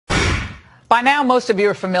By now, most of you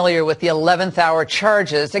are familiar with the 11th hour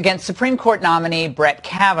charges against Supreme Court nominee Brett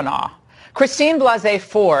Kavanaugh. Christine Blasey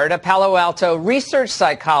Ford, a Palo Alto research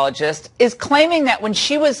psychologist, is claiming that when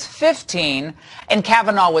she was 15 and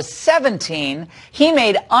Kavanaugh was 17, he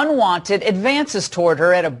made unwanted advances toward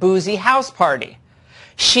her at a boozy house party.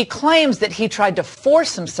 She claims that he tried to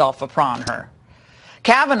force himself upon her.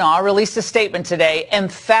 Kavanaugh released a statement today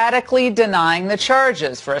emphatically denying the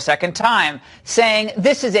charges for a second time, saying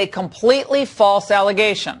this is a completely false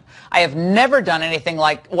allegation. I have never done anything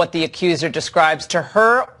like what the accuser describes to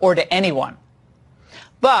her or to anyone.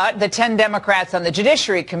 But the 10 Democrats on the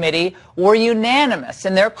Judiciary Committee were unanimous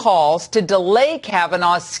in their calls to delay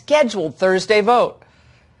Kavanaugh's scheduled Thursday vote.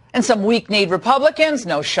 And some weak-kneed Republicans,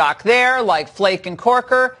 no shock there, like Flake and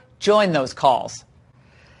Corker, joined those calls.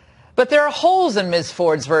 But there are holes in Ms.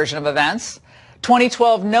 Ford's version of events.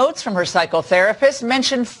 2012 notes from her psychotherapist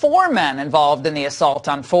mentioned 4 men involved in the assault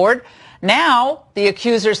on Ford. Now, the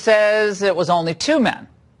accuser says it was only 2 men.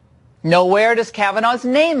 Nowhere does Kavanaugh's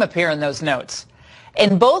name appear in those notes.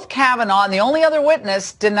 And both Kavanaugh and the only other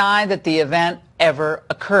witness deny that the event ever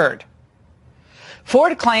occurred.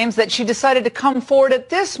 Ford claims that she decided to come forward at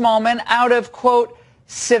this moment out of, quote,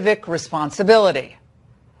 civic responsibility.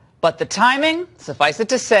 But the timing, suffice it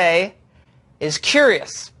to say, is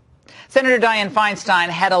curious. Senator Dianne Feinstein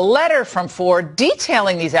had a letter from Ford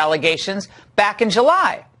detailing these allegations back in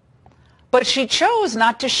July. But she chose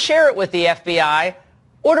not to share it with the FBI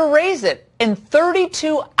or to raise it in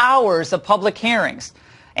 32 hours of public hearings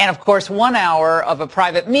and, of course, 1 hour of a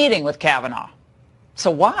private meeting with Kavanaugh.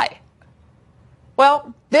 So why?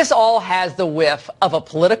 Well, this all has the whiff of a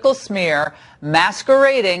political smear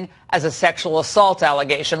masquerading as a sexual assault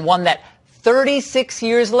allegation, one that 36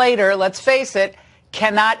 years later, let's face it,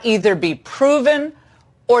 cannot either be proven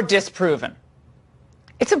or disproven.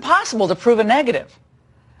 It's impossible to prove a negative.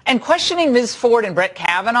 And questioning Ms. Ford and Brett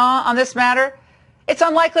Kavanaugh on this matter, it's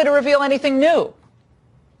unlikely to reveal anything new.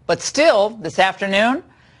 But still, this afternoon,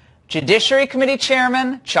 Judiciary Committee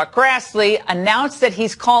Chairman Chuck Grassley announced that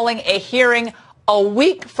he's calling a hearing a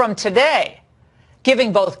week from today,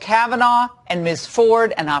 giving both Kavanaugh and Ms.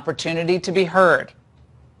 Ford an opportunity to be heard.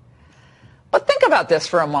 But think about this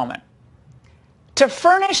for a moment. To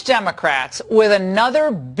furnish Democrats with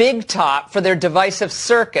another big top for their divisive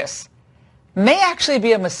circus may actually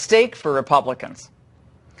be a mistake for Republicans.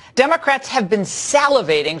 Democrats have been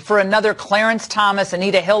salivating for another Clarence Thomas,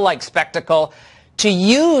 Anita Hill-like spectacle to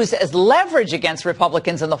use as leverage against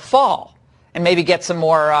Republicans in the fall and maybe get some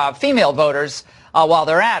more female voters while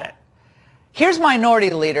they're at it. Here's Minority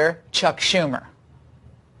Leader Chuck Schumer.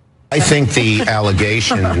 I think the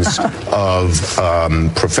allegations of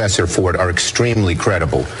Professor Ford are extremely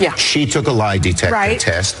credible. Yeah. She took a lie detector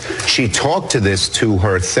test. She talked to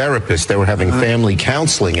her therapist. They were having family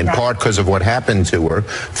counseling in part because of what happened to her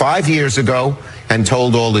 5 years ago and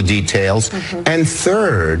told all the details. And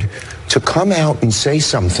third, to come out and say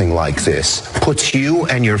something like this puts you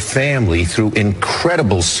and your family through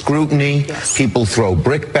incredible scrutiny. People throw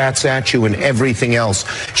brickbats at you and everything else.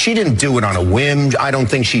 She didn't do it on a whim. I don't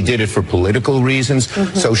think she did it for political reasons.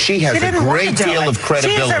 So she has a great deal of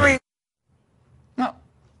credibility.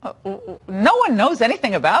 No one knows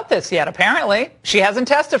anything about this yet, apparently. She hasn't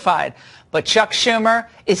testified. But Chuck Schumer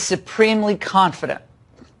is supremely confident.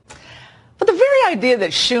 But the very idea that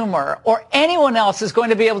Schumer or anyone else is going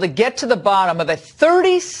to be able to get to the bottom of a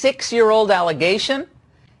 36-year-old allegation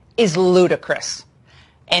is ludicrous.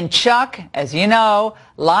 And Chuck, as you know,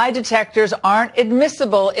 lie detectors aren't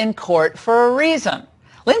admissible in court for a reason.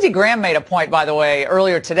 Lindsey Graham made a point, by the way,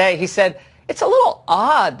 earlier today. He said it's a little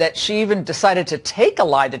odd that she even decided to take a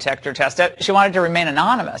lie detector test. She wanted to remain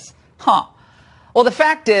anonymous. Well, the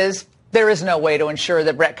fact is there is no way to ensure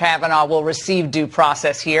that Brett Kavanaugh will receive due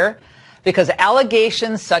process here, because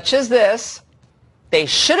allegations such as this, they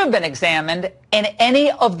should have been examined in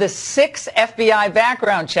any of the 6 FBI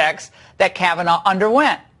background checks that Kavanaugh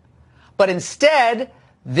underwent. But instead,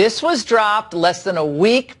 this was dropped less than a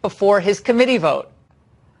week before his committee vote.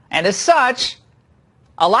 And as such,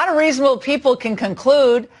 a lot of reasonable people can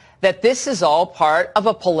conclude that this is all part of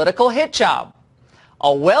a political hit job.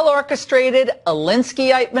 A well-orchestrated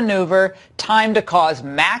Alinskyite maneuver timed to cause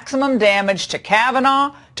maximum damage to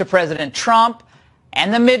Kavanaugh, to President Trump,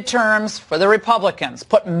 and the midterms for the Republicans.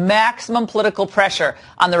 Put maximum political pressure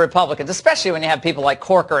on the Republicans, especially when you have people like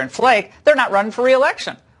Corker and Flake. They're not running for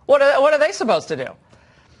re-election. What are they supposed to do?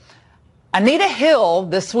 Anita Hill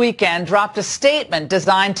this weekend dropped a statement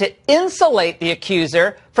designed to insulate the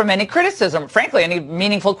accuser from any criticism, frankly, any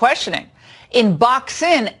meaningful questioning. Box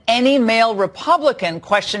in any male Republican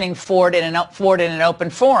questioning Ford in an open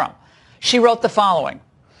forum. She wrote the following: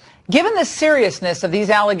 Given the seriousness of these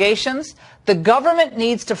allegations, the government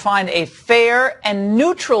needs to find a fair and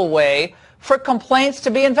neutral way for complaints to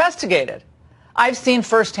be investigated. I've seen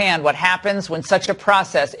firsthand what happens when such a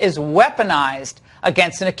process is weaponized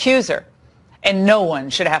against an accuser, and no one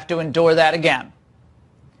should have to endure that again.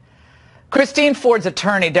 Christine Ford's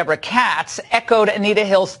attorney, Deborah Katz, echoed Anita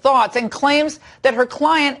Hill's thoughts and claims that her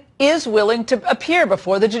client is willing to appear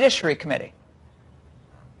before the Judiciary Committee.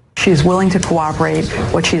 She's willing to cooperate.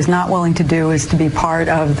 What she's not willing to do is to be part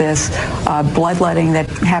of this bloodletting that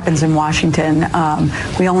happens in Washington.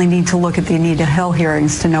 We only need to look at the Anita Hill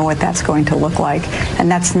hearings to know what that's going to look like,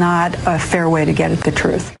 and that's not a fair way to get at the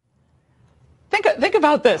truth. Think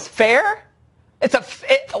about this. Fair?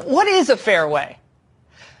 What is a fair way?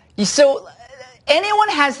 So anyone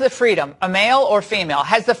has the freedom, a male or female,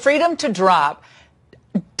 has the freedom to drop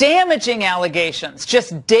damaging allegations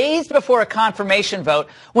just days before a confirmation vote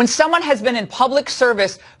when someone has been in public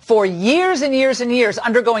service for years and years and years,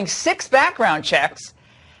 undergoing 6 background checks,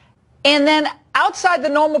 and then outside the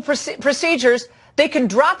normal procedures, they can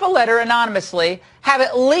drop a letter anonymously, have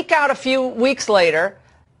it leak out a few weeks later,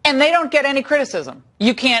 and they don't get any criticism.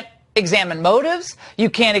 You can't examine motives. You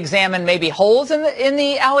can't examine maybe holes in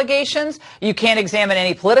the allegations. You can't examine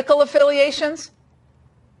any political affiliations.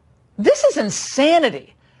 This is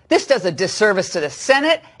insanity. This does a disservice to the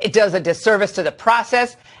Senate. It does a disservice to the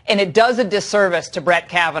process, and it does a disservice to Brett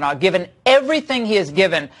Kavanaugh, given everything he has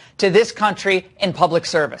given to this country in public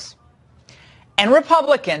service. And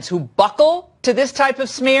Republicans who buckle to this type of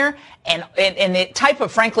smear and the type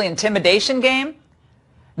of, frankly, intimidation game,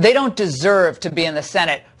 they don't deserve to be in the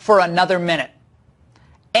Senate for another minute.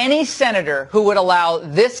 Any senator who would allow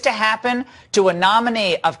this to happen to a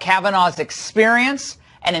nominee of Kavanaugh's experience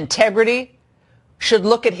and integrity should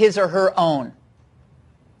look at his or her own.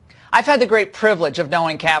 I've had the great privilege of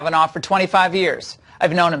knowing Kavanaugh for 25 years.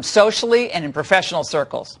 I've known him socially and in professional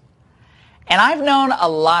circles. And I've known a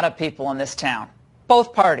lot of people in this town,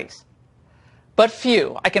 both parties. But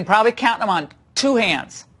few, I can probably count them on 2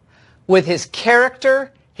 hands, with his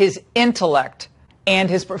character, his intellect,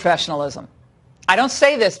 and his professionalism. I don't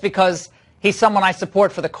say this because he's someone I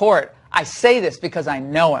support for the court. I say this because I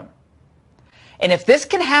know him. And if this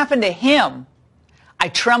can happen to him, I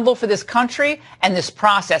tremble for this country and this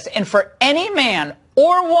process, and for any man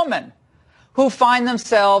or woman who find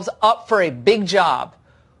themselves up for a big job,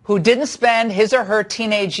 who didn't spend his or her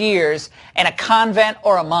teenage years in a convent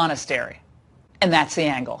or a monastery. And that's the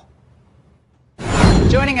angle.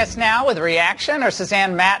 Joining us now with a reaction are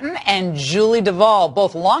Suzanne Matten and Julie Duvall,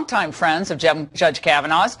 both longtime friends of Judge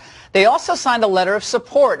Kavanaugh's. They also signed a letter of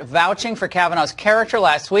support vouching for Kavanaugh's character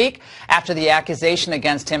last week after the accusation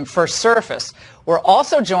against him first surfaced. We're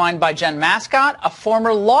also joined by Jen Mascott, a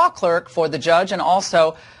former law clerk for the judge, and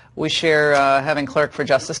also we share having clerk for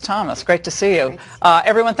Justice Thomas. Great to see you.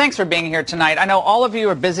 Everyone, thanks for being here tonight. I know all of you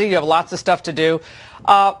are busy. You have lots of stuff to do.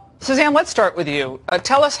 Suzanne, let's start with you.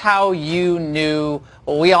 Tell us how you knew,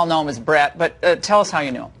 well, we all know him as Brett, but tell us how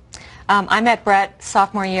you knew him. I met Brett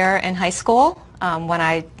sophomore year in high school when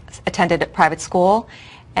I attended a private school,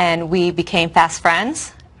 and we became fast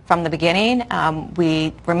friends from the beginning.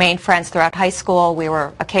 We remained friends throughout high school. We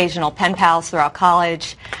were occasional pen pals throughout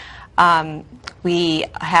college. We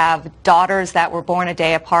have daughters that were born a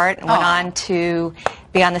day apart and went on to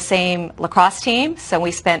be on the same lacrosse team. So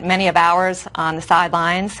we spent many of hours on the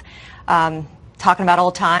sidelines talking about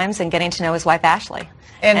old times and getting to know his wife, Ashley.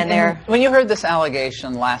 And when you heard this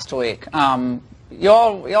allegation last week, you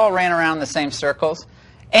all ran around the same circles.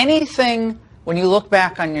 Anything, when you look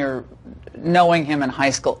back on your knowing him in high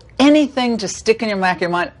school, anything just stick in your back of your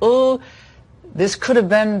mind, oh, this could have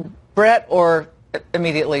been Brett, or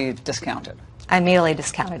immediately discounted? I immediately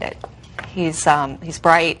discounted it. He's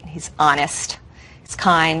bright, he's honest, he's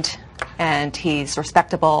kind, and he's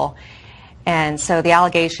respectable. And so the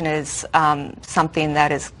allegation is something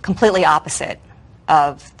that is completely opposite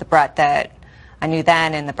of the Brett that I knew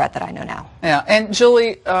then and the Brett that I know now. Yeah, and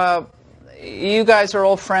Julie, you guys are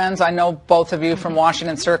old friends. I know both of you from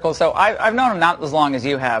Washington circles, so I've known him not as long as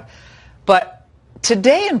you have. But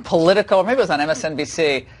today in Politico, or maybe it was on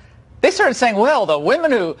MSNBC, they started saying, well, the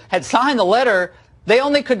women who had signed the letter, they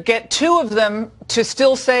only could get 2 of them to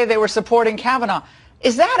still say they were supporting Kavanaugh.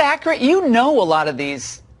 Is that accurate? You know a lot of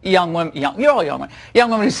these young women, you're all young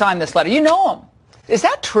women who signed this letter. You know them. Is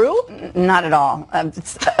that true? Not at all.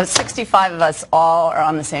 65 of us all are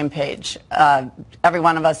on the same page. Every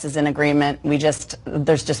one of us is in agreement.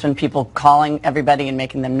 There's just been people calling everybody and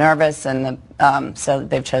making them nervous, and so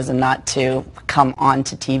they've chosen not to come on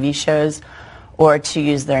to TV shows or to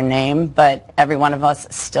use their name, but every one of us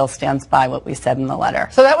still stands by what we said in the letter.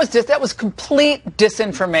 So that was complete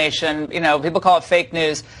disinformation. You know, people call it fake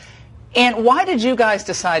news. And why did you guys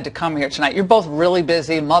decide to come here tonight? You're both really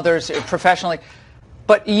busy, mothers, professionally.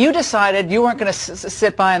 But you decided you weren't going to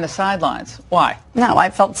sit by on the sidelines. Why? No, I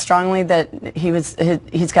felt strongly that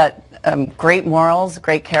he's got great morals,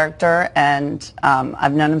 great character, and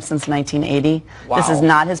I've known him since 1980. Wow. This is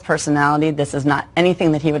not his personality. This is not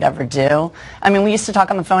anything that he would ever do. I mean, we used to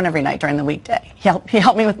talk on the phone every night during the weekday. He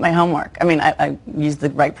helped me with my homework. I mean, I used the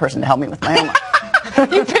right person to help me with my homework.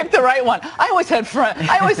 You picked the right one. I always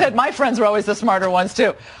had my friends were always the smarter ones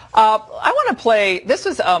too. I want to play. This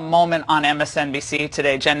was a moment on MSNBC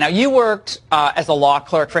today, Jen. Now you worked as a law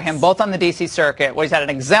clerk for him, both on the D.C. Circuit, where he's had an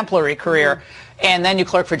exemplary career, and then you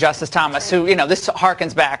clerked for Justice Thomas, who, you know, this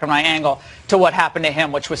harkens back on my angle to what happened to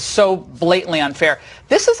him, which was so blatantly unfair.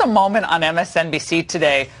 This is a moment on MSNBC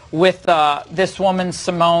today with this woman,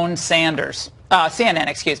 Simone Sanders, CNN,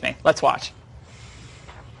 excuse me. Let's watch.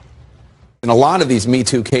 In a lot of these Me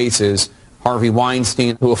Too cases, Harvey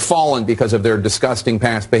Weinstein, who have fallen because of their disgusting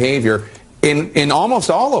past behavior, in almost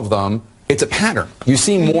all of them, it's a pattern. You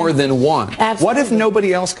see more than one. Absolutely. What if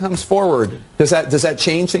nobody else comes forward? Does that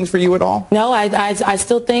change things for you at all? No, I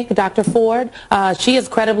still think Dr. Ford, she has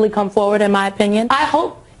credibly come forward, in my opinion. I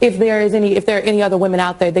hope if there are any other women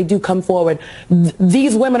out there, they do come forward.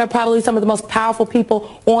 These women are probably some of the most powerful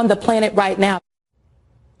people on the planet right now.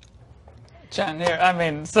 Jen, I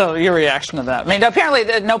mean, so your reaction to that? I mean,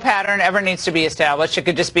 apparently no pattern ever needs to be established. It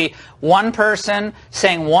could just be one person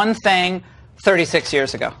saying one thing 36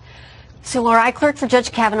 years ago. So, Laura, I clerked for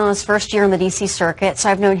Judge Kavanaugh's first year on the D.C. Circuit, so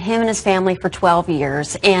I've known him and his family for 12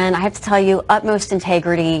 years. And I have to tell you, utmost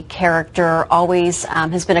integrity, character, always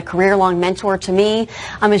has been a career-long mentor to me.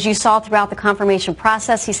 As you saw throughout the confirmation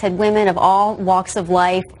process, he's had women of all walks of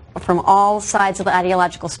life, from all sides of the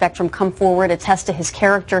ideological spectrum, come forward, attest to his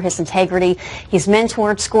character, his integrity. He's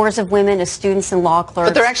mentored scores of women as students and law clerks.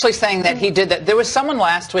 But they're actually saying that he did that. There was someone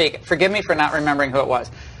last week, forgive me for not remembering who it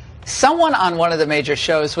was, someone on one of the major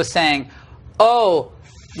shows was saying, oh,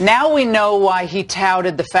 now we know why he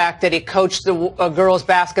touted the fact that he coached the girls'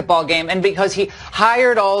 basketball game, and because he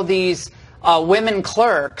hired all these women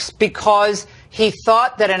clerks because he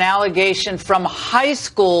thought that an allegation from high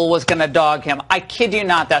school was going to dog him. I kid you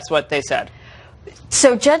not, that's what they said.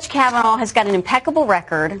 So Judge Kavanaugh has got an impeccable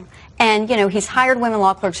record, and, you know, he's hired women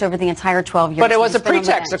law clerks over the entire 12 years. But it was a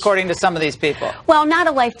pretext, according to some of these people. Well, not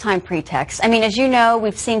a lifetime pretext. I mean, as you know,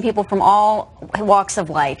 we've seen people from all walks of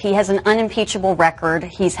life. He has an unimpeachable record.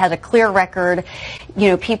 He's had a clear record. You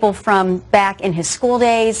know, people from back in his school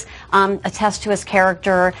days attest to his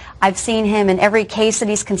character. I've seen him in every case that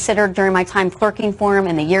he's considered during my time clerking for him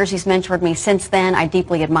and the years he's mentored me since then. I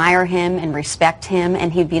deeply admire him and respect him,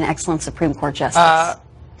 and he'd be an excellent Supreme Court justice.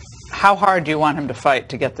 How hard do you want him to fight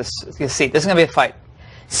to get this seat? This is going to be a fight.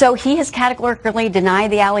 So he has categorically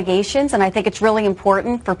denied the allegations, and I think it's really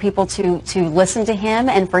important for people to listen to him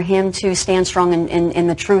and for him to stand strong in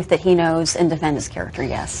the truth that he knows and defend his character,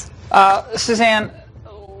 yes. Suzanne,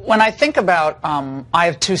 when I think about, I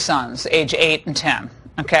have two sons, age 8 and 10,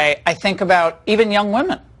 okay? I think about even young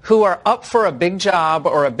women who are up for a big job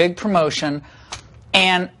or a big promotion,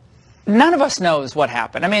 and none of us knows what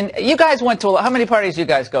happened. I mean, you guys went to, how many parties do you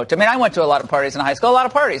guys go to? I mean, I went to a lot of parties in high school, a lot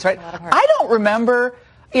of parties, right? I don't remember,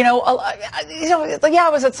 yeah, I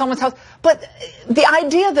was at someone's house. But the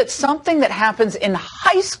idea that something that happens in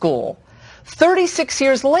high school 36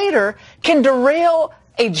 years later can derail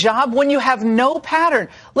a job when you have no pattern.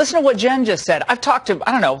 Listen to what Jen just said. I've talked to,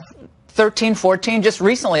 I don't know, 13, 14, just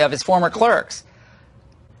recently, of his former clerks.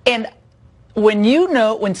 And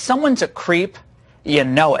when someone's a creep, you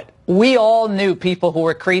know it. We all knew people who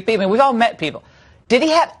were creepy. I mean, we've all met people. Did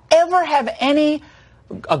he ever have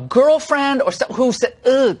a girlfriend or who said,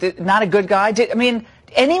 ugh, not a good guy? I mean,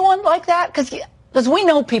 anyone like that? Because we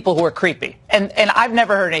know people who are creepy. And I've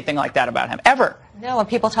never heard anything like that about him, ever. No, when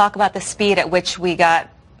people talk about the speed at which we got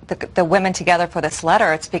the women together for this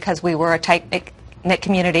letter, it's because we were a tight-knit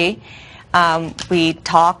community. We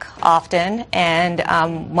talk often,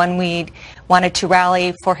 and when we wanted to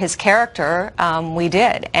rally for his character, we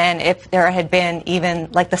did. And if there had been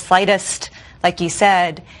even like the slightest, like you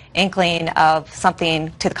said, inkling of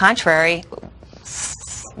something to the contrary,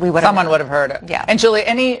 someone would have heard it. Yeah. And Julie,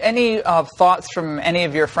 any thoughts from any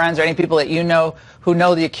of your friends or any people that you know who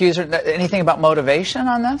know the accuser? Anything about motivation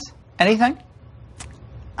on this? Anything?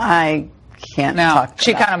 I can't talk to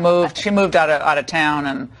she that. kind of moved. She moved out of town,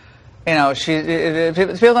 and you know,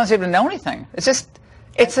 people don't seem to know anything.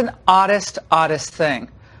 It's an oddest thing.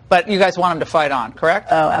 But you guys want him to fight on, correct?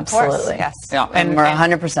 Oh, absolutely. Yes. Yeah, And we're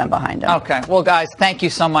 100% behind him. Okay. Well, guys, thank you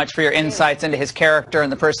so much for your insights into his character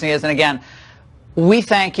and the person he is. And again, we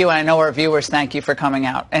thank you, and I know our viewers thank you for coming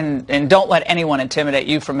out. And don't let anyone intimidate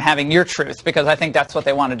you from having your truth, because I think that's what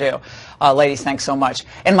they want to do. Ladies, thanks so much.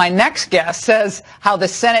 And my next guest says how the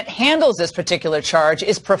Senate handles this particular charge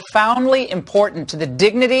is profoundly important to the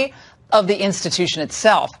dignity of the institution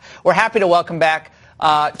itself. We're happy to welcome back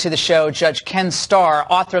to the show Judge Kenn Starr,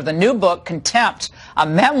 author of the new book, Contempt, a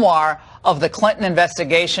memoir of the Clinton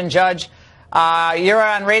investigation. Judge, you're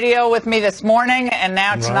on radio with me this morning and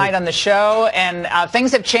now tonight on the show, and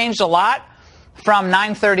things have changed a lot from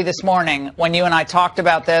 9:30 this morning when you and I talked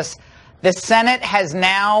about this. The Senate has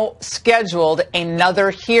now scheduled another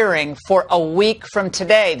hearing for a week from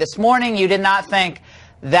today. This morning, you did not think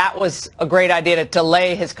that was a great idea to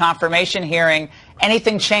delay his confirmation hearing.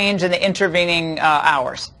 Anything change in the intervening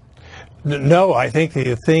hours? No, I think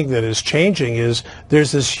the thing that is changing is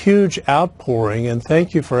there's this huge outpouring, and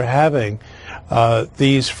thank you for having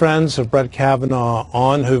these friends of Brett Kavanaugh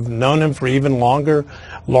on who've known him for even longer,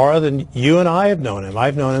 Laura, than you and I have known him.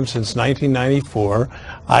 I've known him since 1994.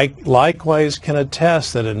 I likewise can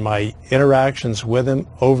attest that in my interactions with him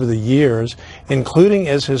over the years, including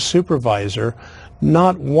as his supervisor,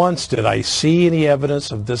 not once did I see any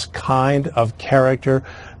evidence of this kind of character.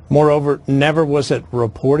 Moreover, never was it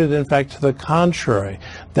reported. In fact, to the contrary,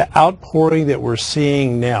 the outpouring that we're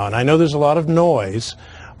seeing now, and I know there's a lot of noise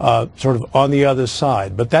sort of on the other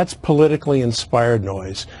side, but that's politically inspired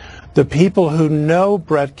noise. The people who know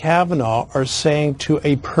Brett Kavanaugh are saying to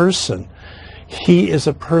a person, he is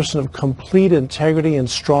a person of complete integrity and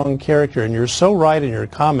strong character. And you're so right in your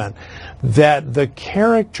comment that the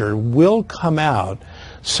character will come out.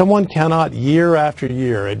 Someone cannot, year after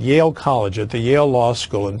year, at Yale College, at the Yale Law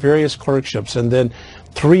School, in various clerkships, and then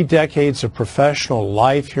 3 decades of professional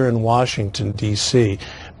life here in Washington, D.C.,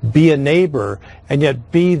 be a neighbor and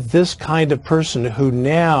yet be this kind of person who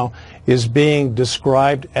now is being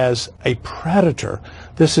described as a predator.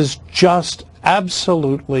 This is just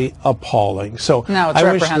absolutely appalling. So no, it's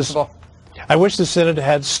reprehensible. I wish the Senate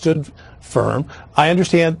had stood firm. I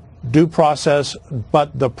understand due process,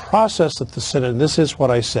 but the process that the Senate, and this is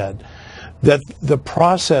what I said, that the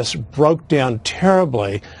process broke down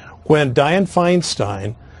terribly when Dianne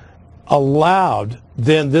Feinstein allowed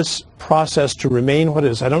then this process to remain what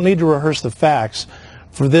it is. I don't need to rehearse the facts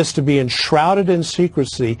for this to be enshrouded in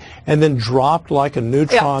secrecy and then dropped like a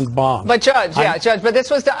neutron bomb. But Judge, Judge, but this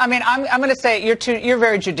was, I'm going to say you're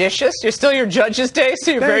very judicious. You're still your judge's day,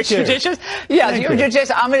 so you're very judicious. Yeah, you're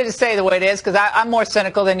judicious. I'm going to just say the way it is because I'm more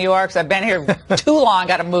cynical than you are because I've been here too long,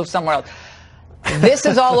 got to move somewhere else. This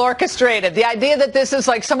is all orchestrated. The idea that this is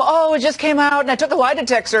like it just came out and I took a lie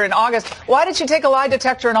detector in August. Why did you take a lie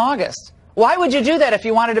detector in August? Why would you do that if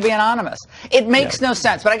you wanted to be anonymous? It makes no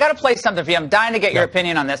sense. But I got to play something for you. I'm dying to get your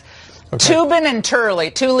opinion on this. Okay. Toobin and Turley,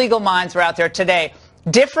 2 legal minds, were out there today,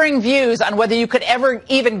 differing views on whether you could ever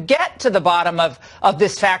even get to the bottom of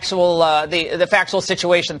this factual, the factual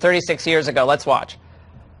situation 36 years ago. Let's watch.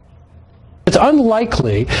 It's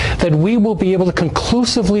unlikely that we will be able to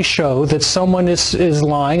conclusively show that someone is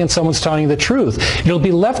lying and someone's telling the truth. It'll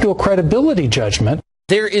be left to a credibility judgment.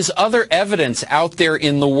 There is other evidence out there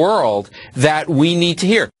in the world that we need to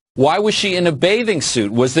hear. Why was she in a bathing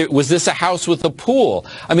suit? Was this a house with a pool?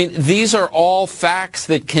 I mean, these are all facts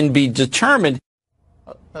that can be determined.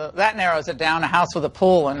 That narrows it down, a house with a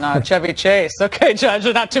pool and Chevy Chase. Okay, Judge,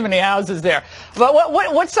 there are not too many houses there. But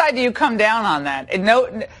what side do you come down on that?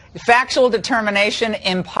 No, factual determination,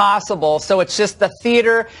 impossible. So it's just the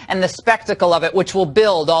theater and the spectacle of it, which will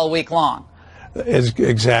build all week long.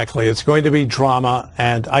 Exactly. It's going to be drama.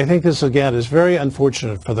 And I think this, again, is very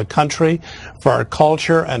unfortunate for the country, for our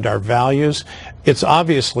culture and our values. It's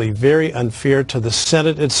obviously very unfair to the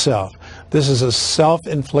Senate itself. This is a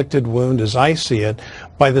self-inflicted wound, as I see it,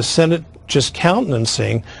 by the Senate just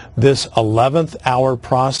countenancing this 11th hour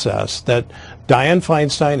process that Dianne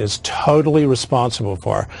Feinstein is totally responsible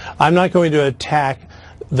for. I'm not going to attack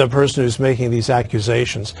the person who's making these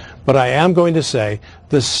accusations, but I am going to say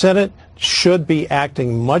the Senate should be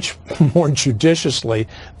acting much more judiciously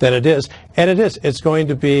than it is. And it is. It's going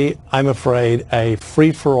to be, I'm afraid, a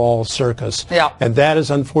free-for-all circus. Yeah. And that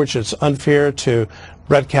is unfortunate. It's unfair to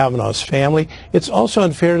Brett Kavanaugh's family. It's also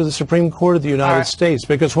unfair to the Supreme Court of the United States,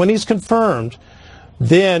 because when he's confirmed,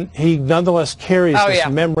 then he nonetheless carries this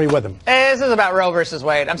memory with him. This is about Roe versus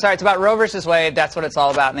Wade. I'm sorry, it's about Roe versus Wade. That's what it's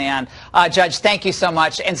all about in the end. Judge, thank you so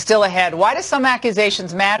much. And still ahead, why do some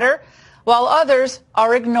accusations matter while others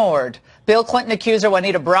are ignored? Bill Clinton accuser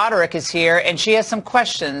Juanita Broaddrick is here, and she has some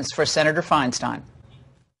questions for Senator Feinstein.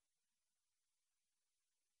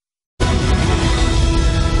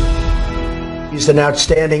 He's an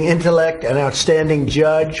outstanding intellect, an outstanding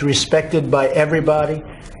judge, respected by everybody.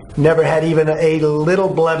 Never had even a little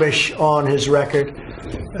blemish on his record.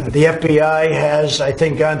 The FBI has, I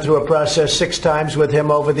think, gone through a process 6 times with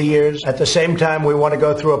him over the years. At the same time, we want to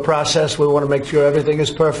go through a process. We want to make sure everything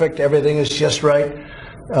is perfect, everything is just right.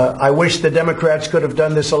 I wish the Democrats could have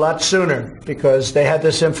done this a lot sooner because they had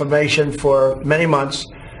this information for many months.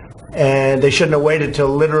 And they shouldn't have waited till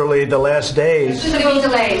literally the last days. Should it be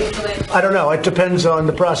delayed? I don't know. It depends on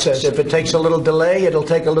the process. If it takes a little delay, it'll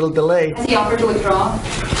take a little delay. Has he offered to withdraw?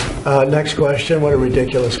 Next question. What a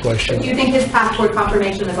ridiculous question. Do you think his passport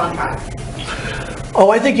confirmation is on track? Oh,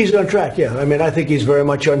 I think he's on track, yeah. I mean, I think he's very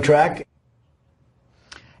much on track.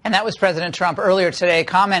 And that was President Trump earlier today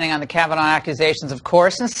commenting on the Kavanaugh accusations, of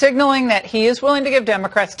course, and signaling that he is willing to give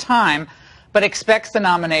Democrats time but expects the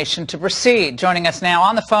nomination to proceed. Joining us now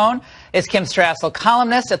on the phone is Kim Strassel,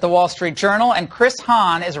 columnist at the Wall Street Journal, and Chris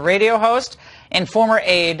Hahn is a radio host and former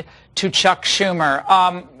aide to Chuck Schumer.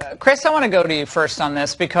 Chris, I want to go to you first on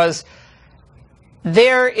this because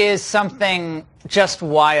there is something just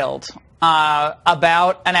wild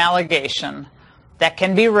about an allegation that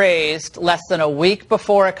can be raised less than a week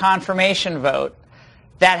before a confirmation vote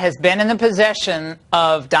that has been in the possession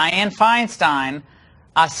of Dianne Feinstein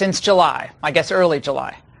since July, I guess early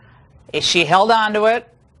July. She held on to it.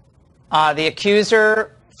 The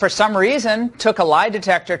accuser, for some reason, took a lie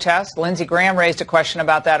detector test. Lindsey Graham raised a question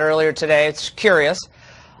about that earlier today. It's curious.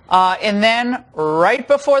 And then right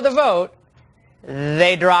before the vote,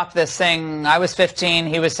 they dropped this thing. I was 15,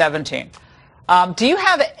 he was 17. Do you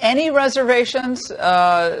have any reservations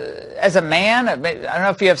as a man? I don't know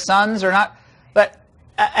if you have sons or not, but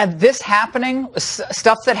this happening,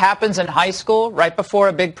 stuff that happens in high school right before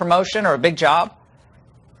a big promotion or a big job?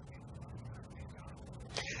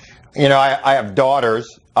 You know, I have daughters.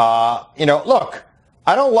 Look,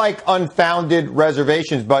 I don't like unfounded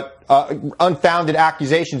reservations, but unfounded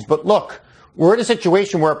accusations. But look, we're in a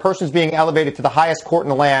situation where a person's being elevated to the highest court in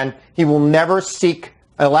the land. He will never seek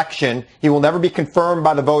election. He will never be confirmed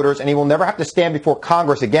by the voters, and he will never have to stand before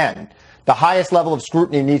Congress again. The highest level of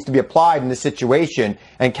scrutiny needs to be applied in this situation,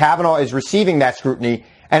 and Kavanaugh is receiving that scrutiny,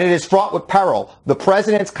 and it is fraught with peril. The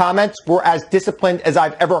president's comments were as disciplined as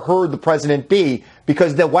I've ever heard the president be,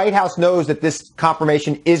 because the White House knows that this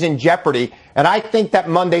confirmation is in jeopardy, and I think that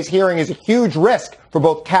Monday's hearing is a huge risk for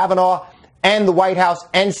both Kavanaugh and the White House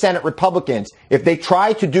and Senate Republicans. If they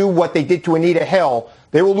try to do what they did to Anita Hill,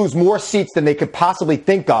 they will lose more seats than they could possibly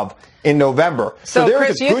think of in November. So there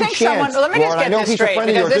Chris, is a you good think chance, someone, let me just get this straight,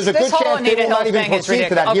 because there's a good chance they will not even proceed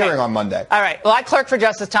to that hearing on Monday. All right. Well, I clerked for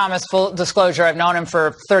Justice Thomas, full disclosure. I've known him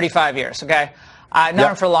for 35 years, okay? I've known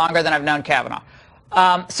him for longer than I've known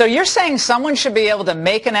Kavanaugh. So you're saying someone should be able to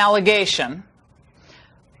make an allegation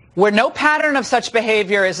where no pattern of such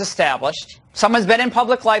behavior is established, someone's been in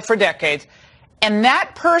public life for decades, and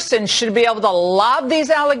that person should be able to lob these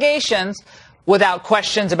allegations without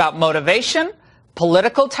questions about motivation,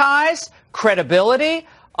 political ties, credibility,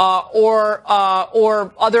 or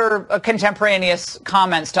other contemporaneous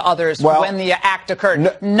comments to others when the act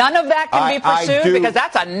occurred. None of that can be pursued because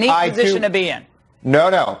that's a neat position to be in.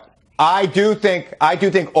 No. I do think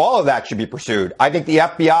all of that should be pursued. I think the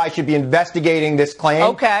FBI should be investigating this claim.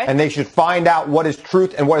 Okay. And they should find out what is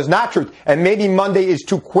truth and what is not truth. And maybe Monday is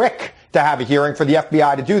too quick to have a hearing for the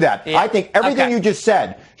FBI to do that. Yeah. I think everything you just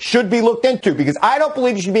said should be looked into, because I don't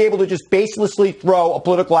believe you should be able to just baselessly throw a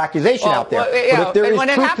political accusation out there. But if there is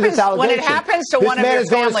truth to this allegation, when it happens to one of your family members,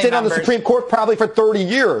 this man is going to sit on the Supreme Court probably for 30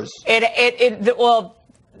 years. Well,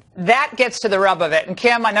 that gets to the rub of it. And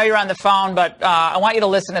Kim, I know you're on the phone, but I want you to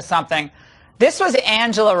listen to something. This was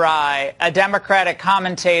Angela Rye, a Democratic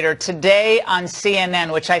commentator, today on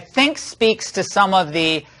CNN, which I think speaks to some of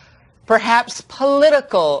the perhaps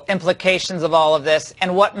political implications of all of this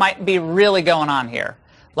and what might be really going on here.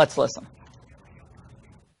 Let's listen.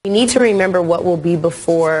 We need to remember what will be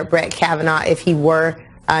before Brett Kavanaugh if he were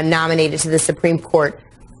nominated to the Supreme Court.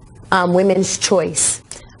 Women's choice,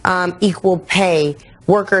 equal pay,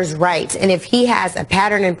 workers' rights. And if he has a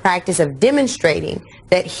pattern and practice of demonstrating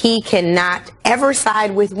that he cannot ever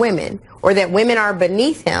side with women or that women are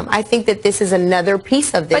beneath him, I think that this is another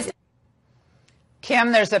piece of this.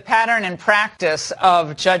 Kim, there's a pattern and practice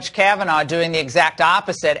of Judge Kavanaugh doing the exact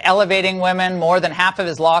opposite, elevating women. More than half of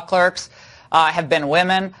his law clerks have been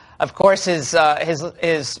women. Of course, his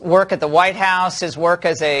work at the White House, his work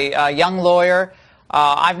as a young lawyer.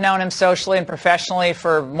 I've known him socially and professionally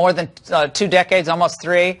for more than 2 decades, almost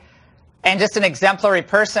 3, and just an exemplary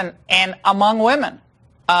person and among women.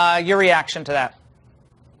 Your reaction to that?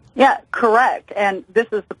 Yeah, correct. And this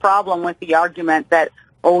is the problem with the argument that,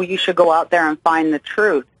 oh, you should go out there and find the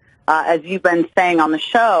truth. as you've been saying on the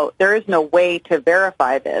show, there is no way to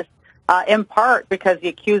verify this, in part because the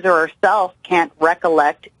accuser herself can't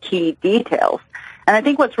recollect key details. And I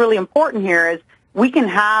think what's really important here is we can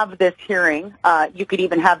have this hearing. You could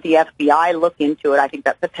even have the FBI look into it. I think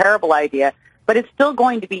that's a terrible idea. But it's still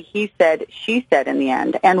going to be he said, she said in the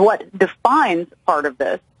end. And what defines part of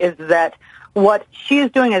this is that what she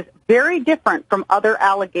is doing is very different from other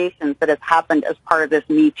allegations that have happened as part of this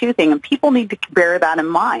Me Too thing. And people need to bear that in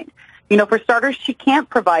mind. You know, for starters, she can't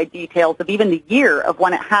provide details of even the year of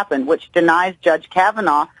when it happened, which denies Judge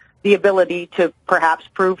Kavanaugh the ability to perhaps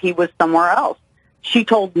prove he was somewhere else. She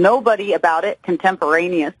told nobody about it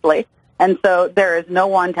contemporaneously, and so there is no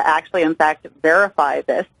one to actually, in fact, verify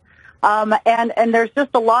this. And there's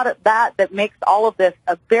just a lot of that makes all of this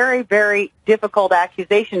a very, very difficult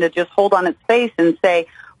accusation to just hold on its face and say,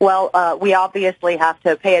 well, we obviously have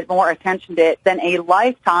to pay more attention to it than a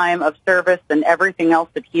lifetime of service and everything else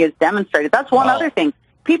that he has demonstrated. That's one other thing.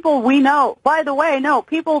 People we know, by the way,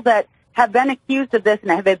 people that have been accused of this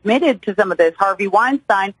and have admitted to some of this, Harvey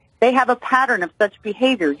Weinstein, they have a pattern of such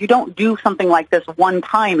behavior. You don't do something like this one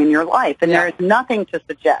time in your life, and there is nothing to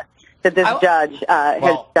suggest that this judge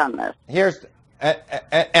has done this.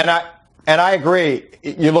 And I agree.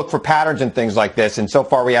 You look for patterns and things like this, and so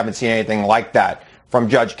far we haven't seen anything like that from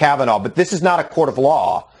Judge Kavanaugh. But this is not a court of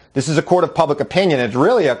law. This is a court of public opinion. It's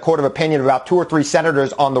really a court of opinion about 2 or 3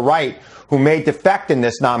 senators on the right who may defect in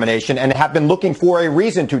this nomination and have been looking for a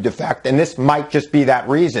reason to defect, and this might just be that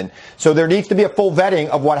reason. So there needs to be a full vetting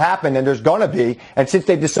of what happened, and there's going to be. And since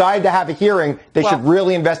they decided to have a hearing, they should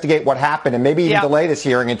really investigate what happened and maybe even delay this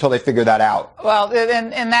hearing until they figure that out. Well,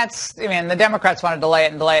 and that's, I mean, the Democrats want to delay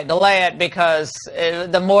it because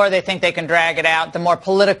the more they think they can drag it out, the more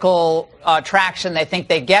political traction they think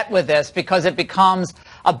they get with this, because it becomes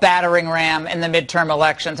a battering ram in the midterm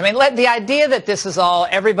elections. I mean, the idea that this is all,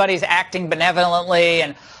 everybody's acting benevolently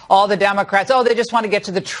and all the Democrats, they just want to get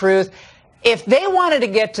to the truth. If they wanted to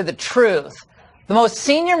get to the truth, the most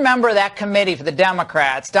senior member of that committee for the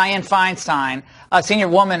Democrats, Dianne Feinstein, a senior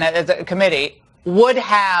woman at the committee, would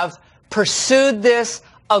have pursued this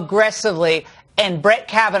aggressively, and Brett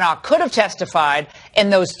Kavanaugh could have testified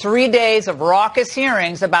in those 3 days of raucous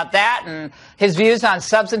hearings about that and his views on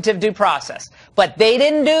substantive due process. But they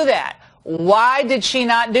didn't do that. Why did she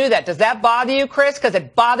not do that? Does that bother you, Chris? Because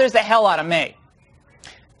it bothers the hell out of me.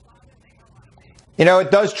 You know,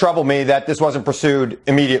 it does trouble me that this wasn't pursued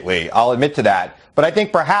immediately. I'll admit to that. But I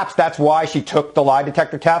think perhaps that's why she took the lie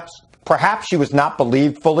detector tests. Perhaps she was not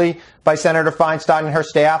believed fully by Senator Feinstein and her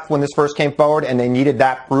staff when this first came forward, and they needed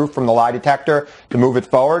that proof from the lie detector to move it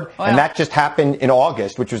forward. And that just happened in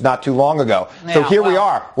August, which was not too long ago. So here we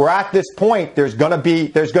are. We're at this point. There's going to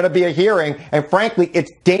be a hearing, and frankly,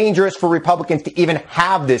 it's dangerous for Republicans to even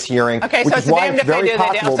have this hearing. Okay, so it's damned if they do.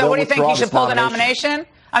 So what do you think? You should pull the nomination?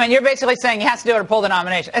 I mean, you're basically saying he has to do it or pull the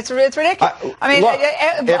nomination. It's ridiculous. I mean, look,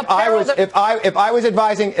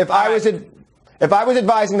 if I was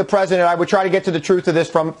advising the president, I would try to get to the truth of this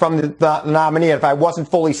from the nominee. And if I wasn't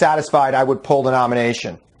fully satisfied, I would pull the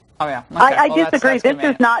nomination. Oh, yeah. Okay. I disagree. This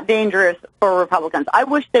is not dangerous for Republicans. I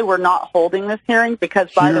wish they were not holding this hearing because,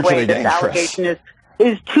 by the way, this allegation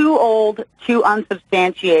is too old, too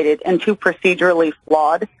unsubstantiated, and too procedurally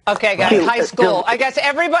flawed. Okay, guys, high school. I guess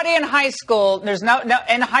everybody in high school, there's no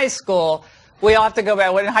in high school, we all have to go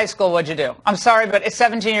back. In high school, what'd you do? I'm sorry, but it's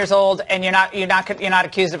 17 years old, and you're not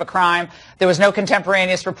accused of a crime. There was no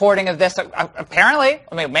contemporaneous reporting of this. Apparently,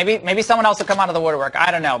 I mean, maybe someone else will come out of the woodwork. I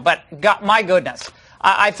don't know, but my goodness,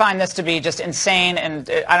 I find this to be just insane, and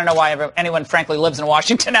I don't know why anyone, frankly, lives in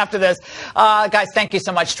Washington after this. Guys, thank you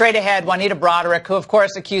so much. Straight ahead, Juanita Broaddrick, who, of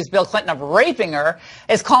course, accused Bill Clinton of raping her,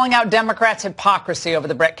 is calling out Democrats' hypocrisy over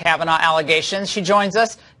the Brett Kavanaugh allegations. She joins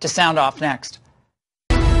us to sound off next.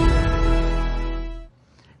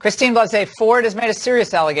 Christine Blasey Ford has made a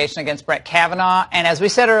serious allegation against Brett Kavanaugh, and as we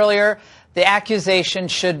said earlier, the accusation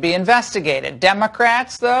should be investigated.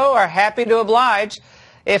 Democrats, though, are happy to oblige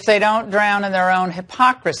if they don't drown in their own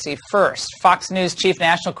hypocrisy first. Fox News chief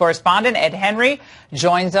national correspondent Ed Henry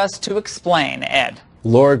joins us to explain. Ed.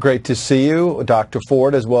 Laura, great to see you. Dr.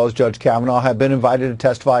 Ford, as well as Judge Kavanaugh, have been invited to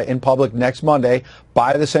testify in public next Monday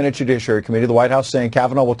by the Senate Judiciary Committee. The White House saying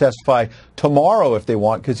Kavanaugh will testify tomorrow if they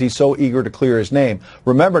want because he's so eager to clear his name.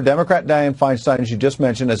 Remember, Democrat Dianne Feinstein, as you just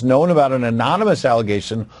mentioned, has known about an anonymous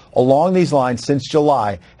allegation along these lines since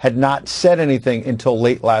July, had not said anything until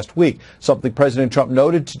late last week, something President Trump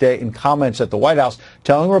noted today in comments at the White House,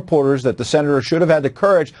 telling reporters that the senator should have had the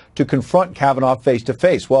courage to confront Kavanaugh face to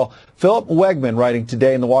face. Well, Philip Wegman writing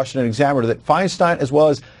today in the Washington Examiner that Feinstein, as well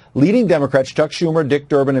as Leading Democrats Chuck Schumer, Dick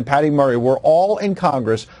Durbin, and Patty Murray were all in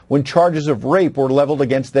Congress when charges of rape were leveled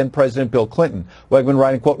against then-President Bill Clinton. Wegman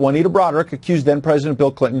writing, quote, Juanita Broaddrick accused then-President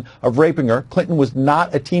Bill Clinton of raping her. Clinton was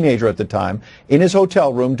not a teenager at the time, in his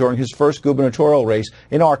hotel room during his first gubernatorial race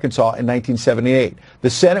in Arkansas in 1978. The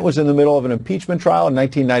Senate was in the middle of an impeachment trial in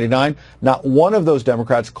 1999. Not one of those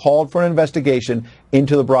Democrats called for an investigation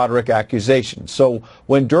into the Broaddrick accusations. So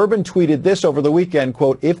when Durbin tweeted this over the weekend,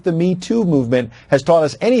 quote, if the Me Too movement has taught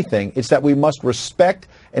us anything, it's that we must respect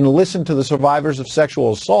and listen to the survivors of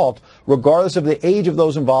sexual assault, regardless of the age of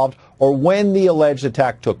those involved or when the alleged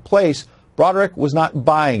attack took place. Broaddrick was not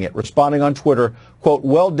buying it, responding on Twitter, quote,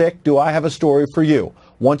 well, Dick, do I have a story for you?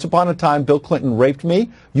 Once upon a time, Bill Clinton raped me.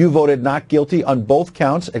 You voted not guilty on both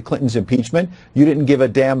counts at Clinton's impeachment. You didn't give a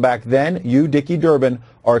damn back then. You, Dickie Durbin,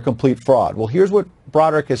 are a complete fraud. Well, here's what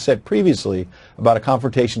Broaddrick has said previously about a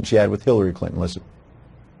confrontation she had with Hillary Clinton. Listen.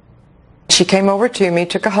 She came over to me,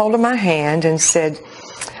 took a hold of my hand, and said,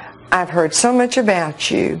 I've heard so much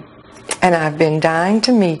about you, and I've been dying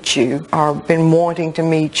to meet you, or been wanting to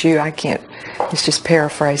meet you. I can't, it's just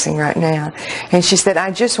paraphrasing right now. And she said,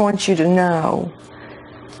 I just want you to know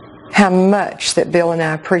how much that Bill and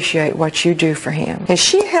I appreciate what you do for him. And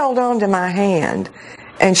she held on to my hand,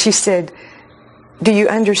 and she said, do you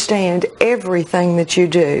understand everything that you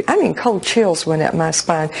do? I mean, cold chills went up my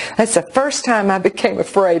spine. That's the first time I became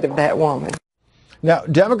afraid of that woman. Now,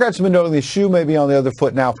 Democrats have been noting the shoe may be on the other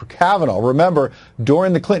foot now for Kavanaugh. Remember,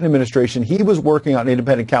 during the Clinton administration, he was working on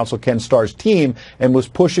independent counsel Ken Starr's team and was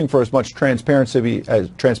pushing for as much transparency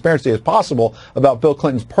as possible about Bill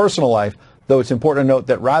Clinton's personal life. Though it's important to note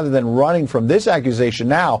that rather than running from this accusation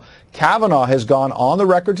now, Kavanaugh has gone on the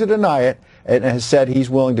record to deny it and has said he's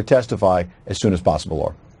willing to testify as soon as possible,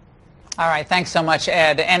 Laura. All right, thanks so much,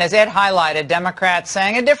 Ed. And as Ed highlighted, Democrats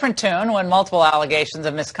sang a different tune when multiple allegations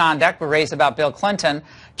of misconduct were raised about Bill Clinton.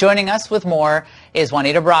 Joining us with more is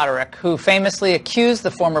Juanita Broaddrick, who famously accused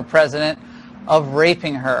the former president of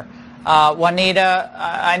raping her. Juanita,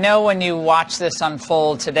 I know when you watch this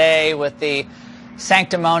unfold today with the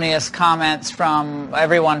sanctimonious comments from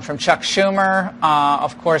everyone from Chuck Schumer,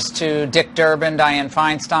 of course, to Dick Durbin, Dianne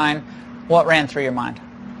Feinstein, what ran through your mind?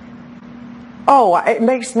 Oh, it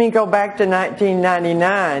makes me go back to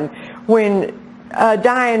 1999 when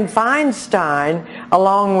Dianne Feinstein,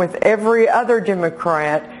 along with every other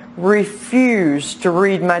Democrat, refused to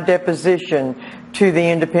read my deposition to the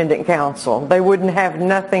independent counsel. They wouldn't have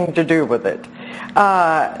nothing to do with it.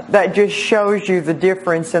 That just shows you the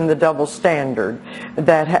difference in the double standard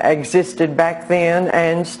that existed back then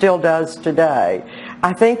and still does today.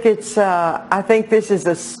 I think this is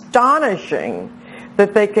astonishing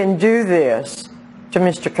that they can do this to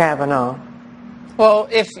Mr. Kavanaugh. Well,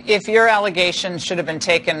 if your allegations should have been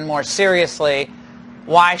taken more seriously,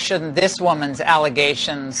 why shouldn't this woman's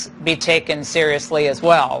allegations be taken seriously as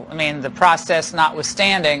well? I mean, the process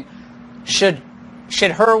notwithstanding, should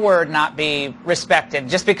her word not be respected?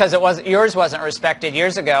 Just because yours wasn't respected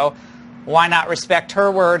years ago, why not respect her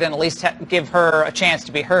word and at least give her a chance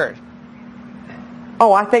to be heard?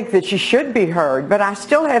 Oh, I think that she should be heard, but I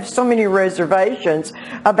still have so many reservations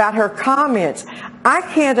about her comments. I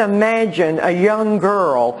can't imagine a young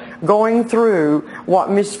girl going through what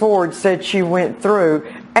Ms. Ford said she went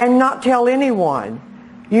through and not tell anyone.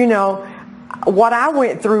 You know, what I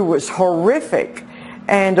went through was horrific.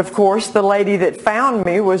 And of course, the lady that found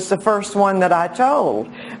me was the first one that I told.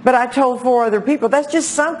 But I told 4 other people. That's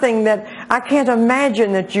just something that I can't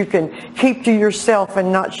imagine that you can keep to yourself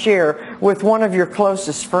and not share with one of your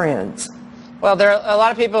closest friends. Well, there are a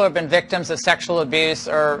lot of people who have been victims of sexual abuse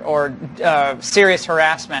or serious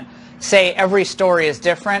harassment say every story is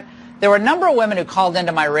different. There were a number of women who called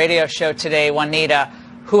into my radio show today, Juanita,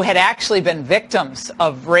 who had actually been victims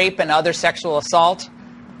of rape and other sexual assault.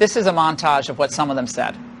 This is a montage of what some of them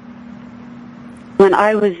said. When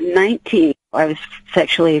I was 19, I was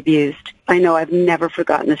sexually abused. I know I've never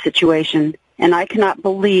forgotten the situation, and I cannot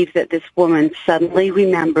believe that this woman suddenly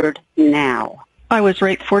remembered now. I was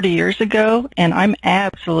raped 40 years ago, and I'm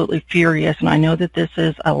absolutely furious, and I know that this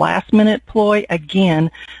is a last-minute ploy, again,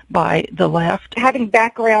 by the left. Having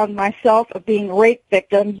background myself of being a rape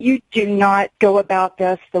victim, you do not go about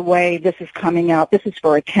this the way this is coming out. This is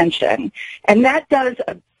for attention. And that does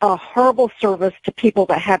a horrible service to people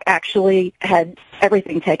that have actually had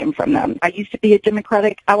everything taken from them. I used to be a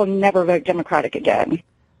Democratic. I will never vote Democratic again.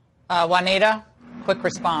 Juanita, quick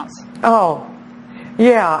response. Oh.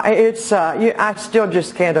 Yeah, it's, I still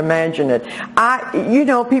just can't imagine it. You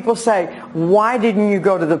know, people say, why didn't you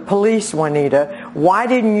go to the police, Juanita? Why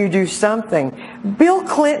didn't you do something? Bill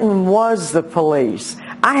Clinton was the police.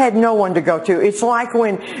 I had no one to go to. It's like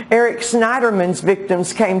when Eric Snyderman's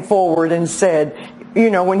victims came forward and said, you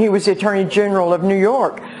know, when he was the Attorney General of New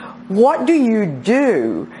York, what do you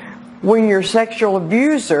do when your sexual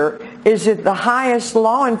abuser is at the highest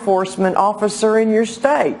law enforcement officer in your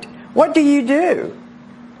state? What do you do?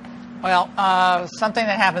 Well, something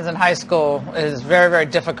that happens in high school is very, very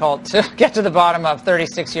difficult to get to the bottom of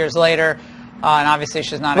 36 years later. And obviously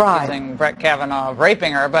she's not accusing Brett Kavanaugh of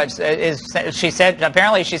raping her, but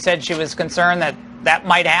apparently she said she was concerned that that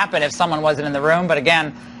might happen if someone wasn't in the room. But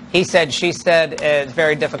again, he said, she said, it's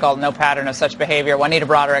very difficult, no pattern of such behavior. Juanita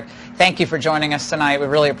Broaddrick, thank you for joining us tonight. We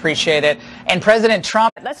really appreciate it. And President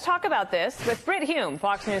Trump. Let's talk about this with Britt Hume,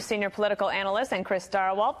 Fox News senior political analyst, and Chris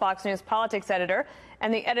Starr, Fox News politics editor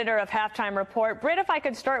and the editor of Halftime Report. Britt, if I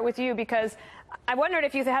could start with you, because I wondered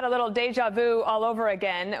if you had a little deja vu all over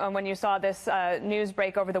again when you saw this news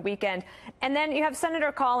break over the weekend. And then you have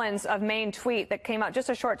Senator Collins of Maine tweet that came out just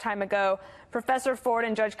a short time ago. Professor Ford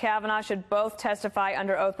and Judge Kavanaugh should both testify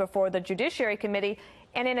under oath before the Judiciary Committee.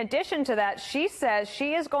 And in addition to that, she says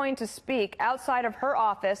she is going to speak outside of her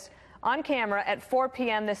office on camera at 4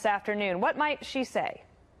 p.m. this afternoon. What might she say?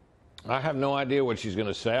 I have no idea what she's going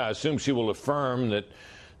to say. I assume she will affirm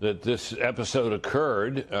that this episode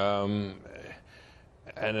occurred. And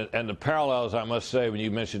the parallels, I must say, when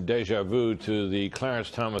you mentioned deja vu to the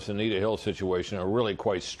Clarence Thomas and Anita Hill situation are really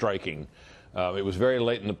quite striking. It was very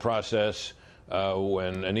late in the process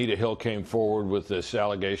when Anita Hill came forward with this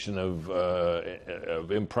allegation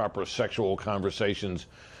of improper sexual conversations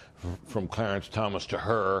from Clarence Thomas to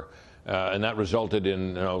her. And that resulted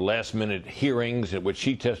in last-minute hearings at which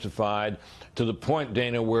she testified, to the point,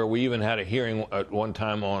 Dana, where we even had a hearing at one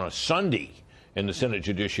time on a Sunday in the Senate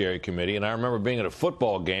Judiciary Committee. And I remember being at a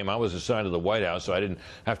football game. I was assigned to the White House, so I didn't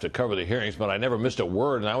have to cover the hearings, but I never missed a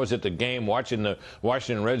word. And I was at the game watching the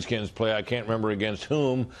Washington Redskins play. I can't remember against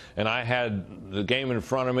whom. And I had the game in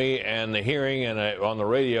front of me and the hearing and on the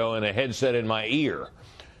radio and a headset in my ear.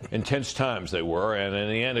 Intense times they were, and in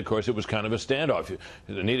the end, of course, it was kind of a standoff.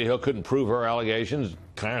 Anita Hill couldn't prove her allegations.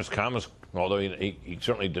 Clarence Thomas, although he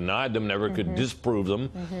certainly denied them, never could disprove them,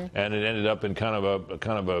 and it ended up in kind of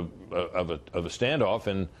a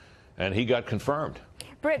standoff, and he got confirmed.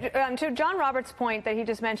 Britt, to John Roberts' point that he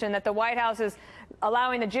just mentioned, that the White House is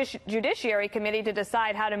allowing the Judiciary Committee to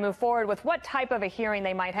decide how to move forward with what type of a hearing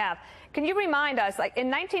they might have. Can you remind us, like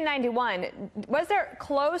in 1991, was there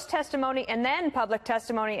closed testimony and then public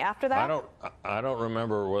testimony after that? I don't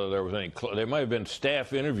remember whether there was any. There might have been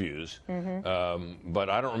staff interviews, but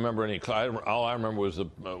I don't remember any. All I remember was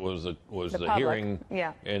the hearing.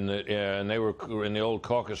 Yeah. And they were in the old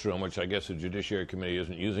caucus room, which I guess the Judiciary Committee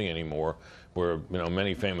isn't using anymore, where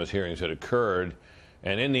many famous hearings had occurred.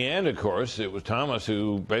 And in the end, of course, it was Thomas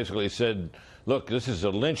who basically said, look, this is a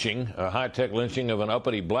lynching, a high-tech lynching of an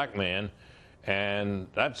uppity black man. And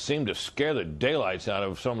that seemed to scare the daylights out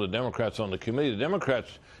of some of the Democrats on the committee. The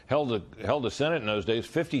Democrats held the Senate in those days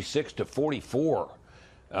 56-44.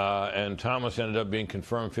 And Thomas ended up being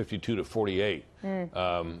confirmed 52-48.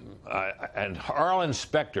 And Harlan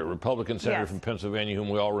Specter, Republican senator from Pennsylvania, whom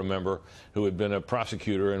we all remember, who had been a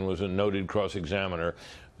prosecutor and was a noted cross-examiner,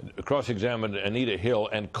 cross-examined Anita Hill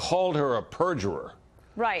and called her a perjurer.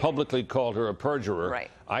 Right. Publicly called her a perjurer. Right.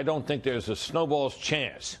 I don't think there's a snowball's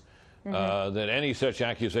chance that any such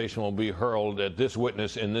accusation will be hurled at this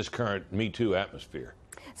witness in this current Me Too atmosphere.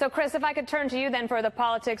 So, Chris, if I could turn to you then for the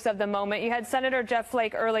politics of the moment. You had Senator Jeff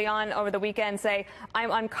Flake early on over the weekend say, I'm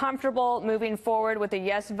uncomfortable moving forward with a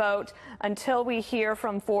yes vote until we hear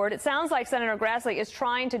from Ford. It sounds like Senator Grassley is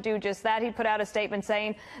trying to do just that. He put out a statement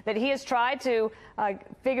saying that he has tried to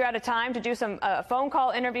figure out a time to do some phone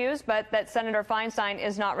call interviews, but that Senator Feinstein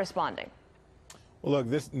is not responding. Well,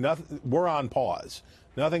 look, we're on pause.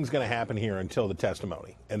 Nothing's going to happen here until the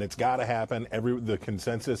testimony, and it's got to happen. The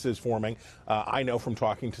consensus is forming. I know from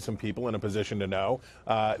talking to some people in a position to know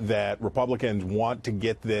that Republicans want to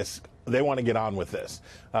get this. They want to get on with this.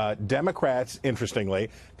 Democrats, interestingly,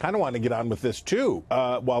 kind of want to get on with this, too.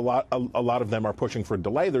 While a lot of them are pushing for a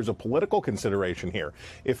delay, there's a political consideration here.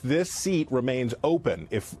 If this seat remains open,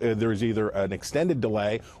 if there's either an extended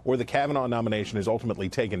delay or the Kavanaugh nomination is ultimately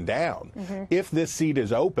taken down, if this seat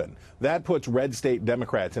is open, that puts red state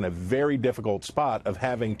Democrats in a very difficult spot of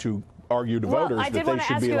having to argue to voters that they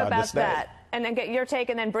should be allowed to stay. That, and then get your take,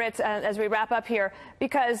 and then Britt, as we wrap up here,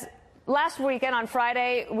 because last weekend on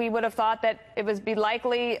Friday, we would have thought that it would be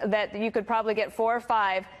likely that you could probably get 4 or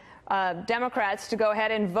 5 Democrats to go ahead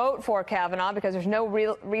and vote for Kavanaugh because there's no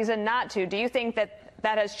real reason not to. Do you think that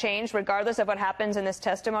that has changed regardless of what happens in this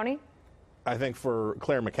testimony? I think for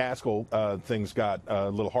Claire McCaskill, things got a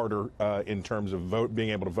little harder in terms of being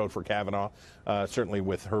able to vote for Kavanaugh, certainly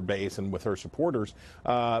with her base and with her supporters.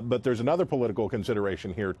 But there's another political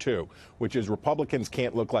consideration here, too, which is Republicans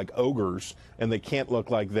can't look like ogres, and they can't look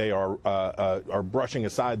like they are brushing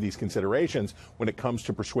aside these considerations when it comes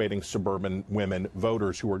to persuading suburban women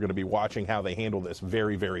voters who are going to be watching how they handle this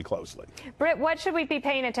very, very closely. Britt, what should we be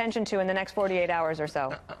paying attention to in the next 48 hours or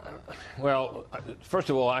so? Well, first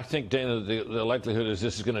of all, I think, Dana, the likelihood is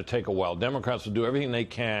this is going to take a while. Democrats will do everything they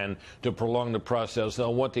can to prolong the process.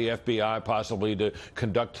 They'll want the FBI possibly to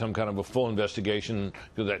conduct some kind of a full investigation.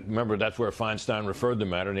 Because remember, that's where Feinstein referred the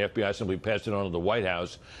matter, and the FBI simply passed it on to the White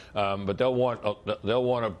House. But they'll want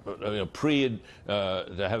to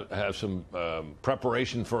have some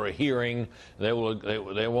preparation for a hearing. They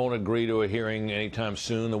won't agree to a hearing anytime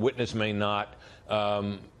soon. The witness may not.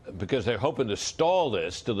 Because they're hoping to stall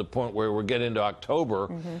this to the point where we'll get into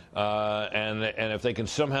October, and if they can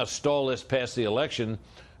somehow stall this past the election,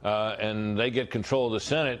 and they get control of the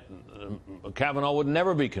Senate, Kavanaugh would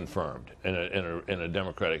never be confirmed in a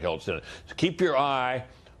Democratic-held Senate. So keep your eye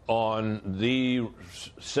on the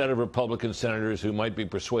set of Republican senators who might be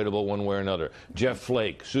persuadable one way or another. Jeff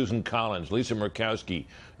Flake, Susan Collins, Lisa Murkowski,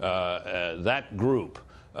 that group.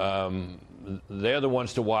 They're the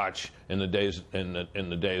ones to watch in the days,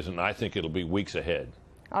 and I think it'll be weeks ahead.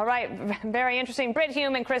 All right, very interesting. Britt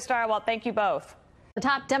Hume and Chris Starr, well, thank you both. The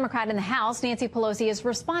top Democrat in the House, Nancy Pelosi, is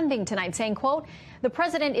responding tonight, saying, quote, the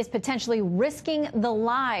president is potentially risking the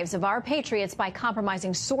lives of our patriots by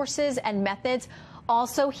compromising sources and methods.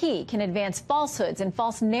 Also, he can advance falsehoods and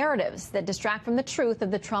false narratives that distract from the truth of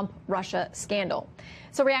the Trump-Russia scandal.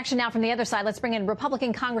 So reaction now from the other side. Let's bring in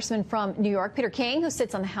Republican Congressman from New York, Peter King, who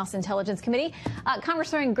sits on the House Intelligence Committee.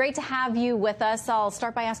 Congressman, great to have you with us. I'll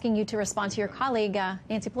start by asking you to respond to your colleague,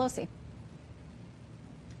 Nancy Pelosi.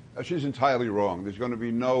 She's entirely wrong. There's going to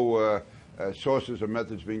be no sources or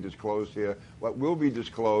methods being disclosed here. What will be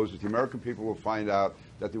disclosed is the American people will find out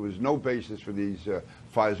that there was no basis for these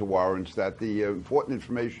FISA warrants, that the important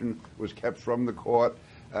information was kept from the court.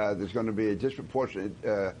 There's going to be a disproportionate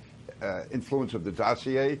influence of the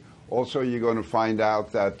dossier. Also, you're going to find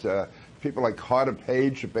out that people like Carter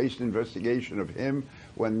Page based an investigation of him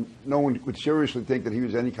when no one would seriously think that he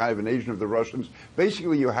was any kind of an agent of the Russians.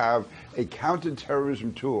 Basically, you have a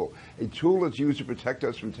counterterrorism tool. A tool that's used to protect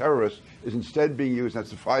us from terrorists is instead being used, and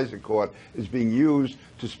that's the FISA court, is being used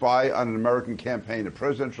to spy on an American campaign, a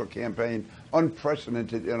presidential campaign,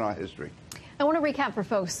 unprecedented in our history. I want to recap for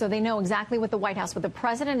folks so they know exactly what the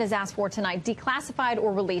president has asked for tonight: declassified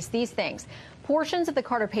or release these things. Portions of the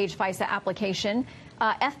Carter Page FISA application,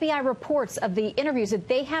 FBI reports of the interviews that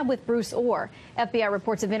they had with Bruce Orr, FBI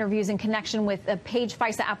reports of interviews in connection with Page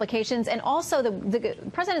FISA applications, and also the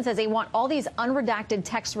president says they want all these unredacted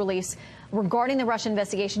text release regarding the Russia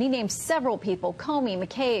investigation. He named several people: Comey,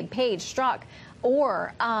 McCabe, Page, Strzok,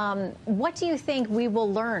 Orr. What do you think we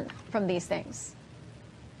will learn from these things?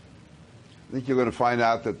 I think you're going to find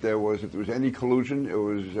out that if there was any collusion, it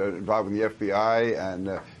was involving the FBI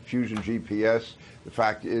and Fusion GPS. The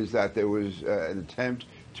fact is that there was an attempt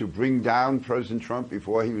to bring down President Trump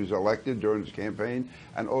before he was elected during his campaign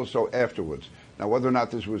and also afterwards. Now, whether or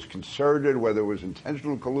not this was concerted, whether it was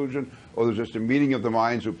intentional collusion, or there was just a meeting of the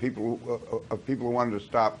minds of people who wanted to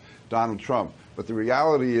stop Donald Trump. But the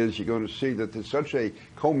reality is you're going to see that there's such a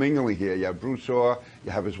commingling here. You have Bruce Orr,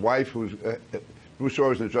 you have his wife, who's Bruce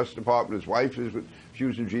Orr is in the Justice Department. His wife is with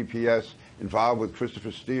Fusion GPS, involved with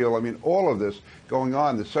Christopher Steele. I mean, all of this going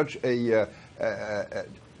on. There's such a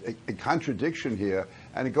contradiction here,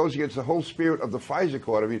 and it goes against the whole spirit of the FISA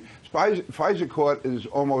court. I mean, FISA court is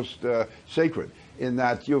almost sacred in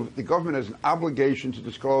that the government has an obligation to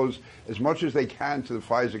disclose as much as they can to the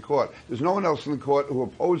FISA court. There's no one else in the court who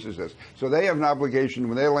opposes this. So they have an obligation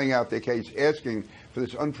when they're laying out their case, asking for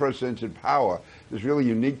this unprecedented power, this really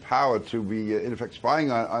unique power to be, in effect, spying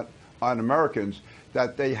on Americans,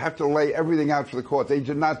 that they have to lay everything out for the court. They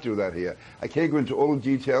did not do that here. I can't go into all the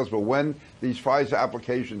details, but when these FISA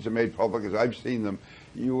applications are made public, as I've seen them,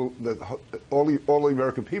 all the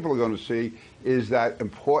American people are going to see is that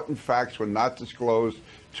important facts were not disclosed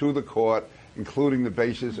to the court, including the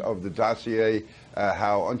basis of the dossier,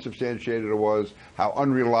 how unsubstantiated it was, how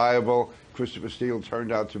unreliable Christopher Steele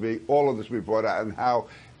turned out to be. All of this we brought out, and how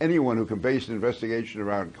anyone who can base an investigation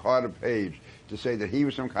around Carter Page to say that he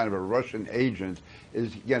was some kind of a Russian agent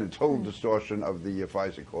is, again, a total distortion of the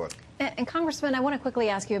FISA court. And Congressman, I want to quickly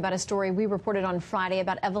ask you about a story we reported on Friday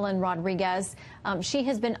about Evelyn Rodriguez. She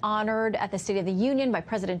has been honored at the State of the Union by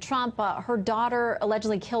President Trump. Her daughter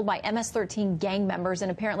allegedly killed by MS-13 gang members, and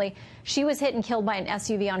apparently she was hit and killed by an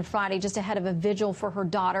SUV on Friday just ahead of a vigil for her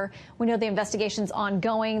daughter. We know the investigation's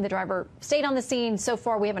ongoing. The driver stayed on the scene. So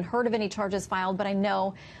far, we haven't heard of any charges filed, but I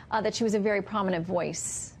know that she was a very prominent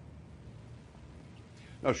voice.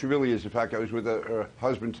 No, she really is. In fact, I was with her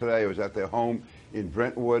husband today. I was at their home in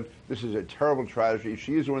Brentwood. This is a terrible tragedy.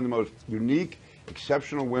 She is one of the most unique,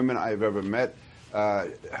 exceptional women I have ever met.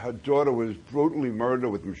 Her daughter was brutally murdered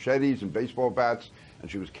with machetes and baseball bats,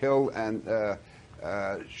 and she was killed. And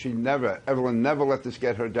Evelyn never let this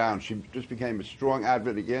get her down. She just became a strong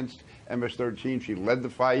advocate against MS-13. She led the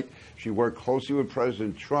fight. She worked closely with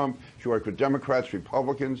President Trump. She worked with Democrats,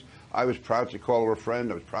 Republicans. I was proud to call her a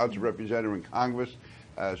friend. I was proud to represent her in Congress.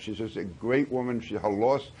 She's just a great woman. Her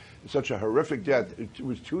loss is such a horrific death. It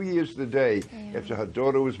was 2 years to the day after her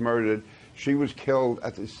daughter was murdered. She was killed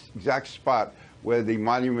at the exact spot where the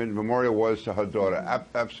monument memorial was to her daughter.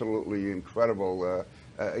 Absolutely incredible.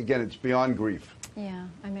 Again, it's beyond grief. Yeah,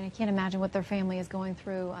 I mean, I can't imagine what their family is going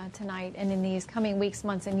through tonight and in these coming weeks,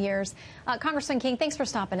 months, and years. Congressman King, thanks for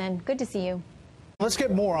stopping in. Good to see you. Let's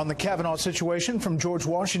get more on the Kavanaugh situation from George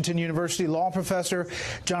Washington University law professor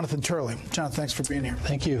Johnathan Turley. Johnathan, thanks for being here.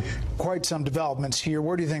 Thank you. Quite some developments here.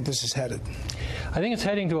 Where do you think this is headed? I think it's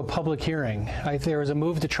heading to a public hearing. There was a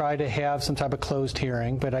move to try to have some type of closed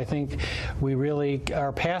hearing, but I think we really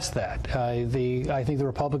are past that. I think the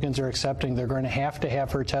Republicans are accepting they're going to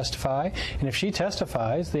have her testify, and if she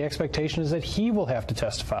testifies, the expectation is that he will have to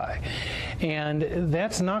testify. And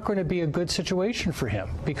that's not going to be a good situation for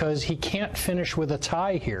him because he can't finish with a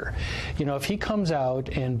tie here. You know, if he comes out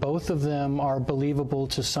and both of them are believable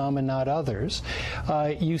to some and not others,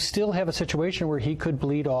 you still have a situation where he could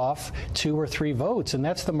bleed off 2 or 3 votes, and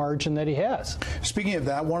that's the margin that he has. Speaking of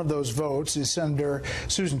that, one of those votes is Senator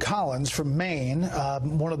Susan Collins from Maine,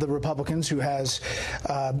 one of the Republicans who has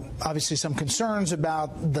obviously some concerns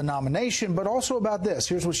about the nomination, but also about this.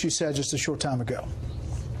 Here's what she said just a short time ago.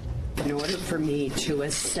 In order for me to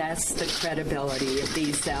assess the credibility of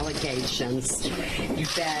these allegations,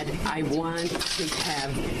 that I want to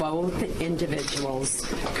have both individuals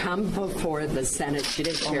come before the Senate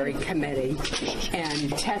Judiciary Committee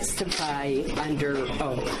and testify under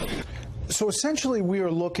oath. So essentially, we are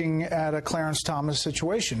looking at a Clarence Thomas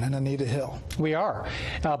situation and Anita Hill. We are.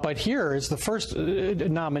 But here is the first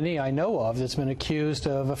nominee I know of that's been accused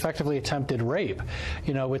of effectively attempted rape.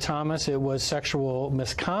 You know, with Thomas, it was sexual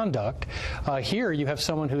misconduct. Here, you have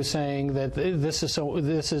someone who's saying that this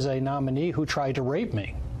is a nominee who tried to rape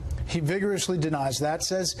me. He vigorously denies that,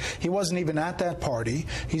 says he wasn't even at that party.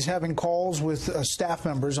 He's having calls with staff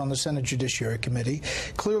members on the Senate Judiciary Committee.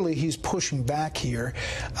 Clearly, he's pushing back here.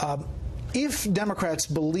 If Democrats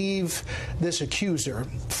believe this accuser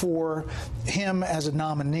for him as a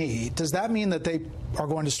nominee, does that mean that they are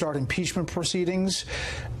going to start impeachment proceedings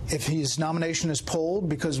if his nomination is pulled?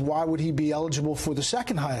 Because why would he be eligible for the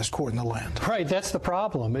second highest court in the land? Right, that's the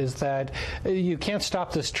problem, is that you can't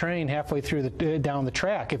stop this train halfway through down the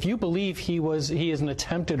track. If you believe he is an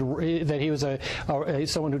attempted, that he was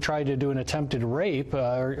someone who tried to do an attempted rape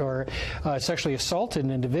or sexually assaulted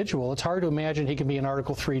an individual, it's hard to imagine he can be an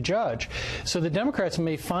Article III judge. So the Democrats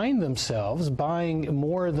may find themselves buying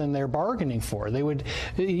more than they're bargaining for. They would,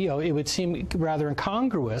 it would seem rather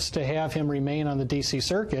incongruous to have him remain on the D.C.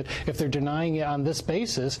 Circuit if they're denying it on this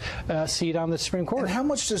basis a seat on the Supreme Court. And how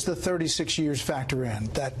much does the 36 years factor in?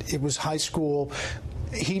 That it was high school.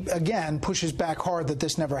 He, again, pushes back hard that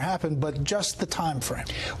this never happened, but just the time frame.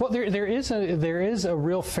 Well, there is a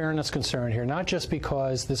real fairness concern here, not just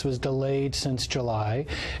because this was delayed since July.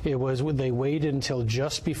 They waited until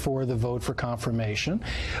just before the vote for confirmation.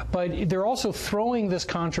 But they're also throwing this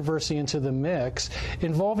controversy into the mix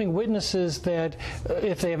involving witnesses that,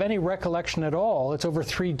 if they have any recollection at all, it's over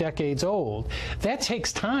 3 decades old. That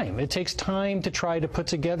takes time. It takes time to try to put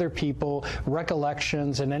together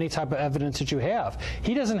recollections and any type of evidence that you have.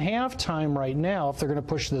 He doesn't have time right now if they're going to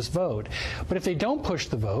push this vote. But if they don't push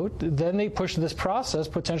the vote, then they push this process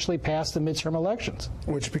potentially past the midterm elections.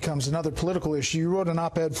 Which becomes another political issue. You wrote an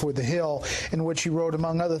op-ed for The Hill in which you wrote,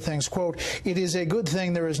 among other things, quote, "It is a good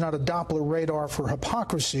thing there is not a Doppler radar for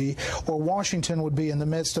hypocrisy, or Washington would be in the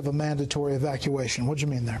midst of a mandatory evacuation." What do you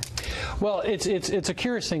mean there? Well, it's a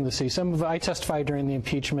curious thing to see. I testified during the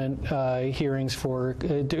impeachment hearings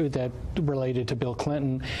that related to Bill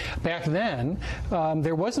Clinton. Back then,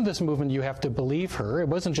 there wasn't this movement, you have to believe her. It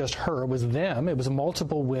wasn't just her, it was them. It was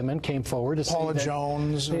multiple women came forward to Paula say that,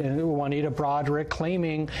 Jones, Juanita Broaddrick,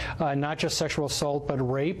 claiming not just sexual assault but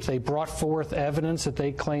rape. They brought forth evidence that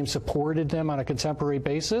they claimed supported them on a contemporary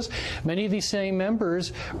basis. Many of these same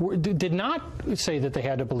members did not say that they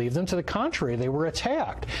had to believe them. To the contrary, they were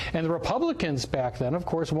attacked. And the Republicans back then, of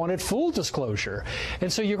course, wanted full disclosure.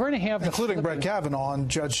 And so you're going to have... Including Brett Kavanaugh and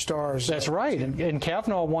Judge Starr's... That's right. And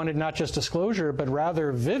Kavanaugh wanted not just disclosure, but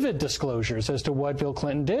rather vivid disclosures as to what Bill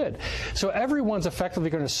Clinton did. So everyone's effectively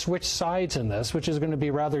going to switch sides in this, which is going to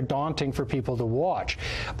be rather daunting for people to watch.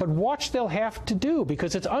 But watch they'll have to do,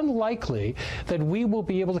 because it's unlikely that we will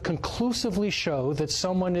be able to conclusively show that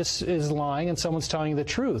someone is lying and someone's telling the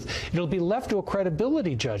truth. It'll be left to a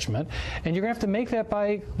credibility judgment, and you're going to have to make that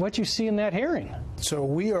by what you see in that hearing. So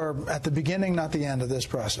we are at the beginning, not the end of this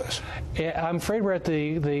process. I'm afraid we're at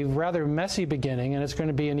the rather messy beginning, and it's going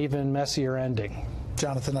to be an even messier ending.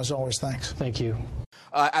 Johnathan, as always, thanks. Thank you.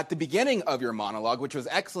 At the beginning of your monologue, which was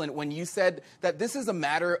excellent, when you said that this is a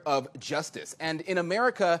matter of justice. And in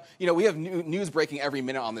America, you know, we have news breaking every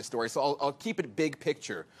minute on this story, so I'll keep it big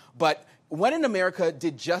picture. But when in America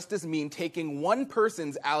did justice mean taking one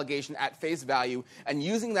person's allegation at face value and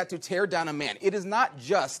using that to tear down a man? It is not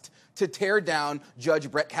just to tear down Judge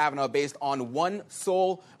Brett Kavanaugh based on one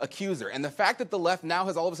sole accuser. And the fact that the left now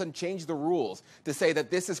has all of a sudden changed the rules to say that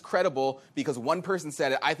this is credible because one person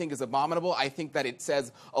said it, I think is abominable. I think that it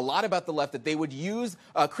says a lot about the left that they would use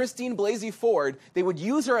Christine Blasey Ford, they would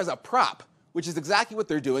use her as a prop, which is exactly what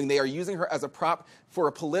they're doing. They are using her as a prop for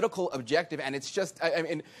a political objective, and it's just, I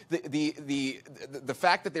mean, the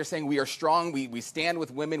fact that they're saying we are strong, we stand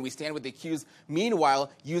with women, we stand with the accused,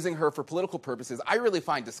 meanwhile using her for political purposes, I really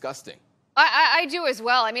find disgusting. I do as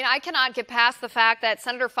well. I mean, I cannot get past the fact that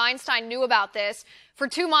Senator Feinstein knew about this for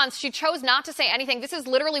 2 months. She chose not to say anything. This is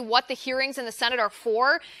literally what the hearings in the Senate are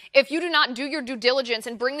for. If you do not do your due diligence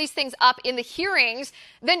and bring these things up in the hearings,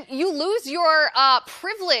 then you lose your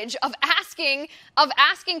privilege of asking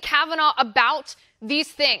Kavanaugh about these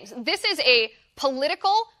things. This is a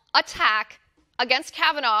political attack against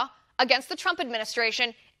Kavanaugh, against the Trump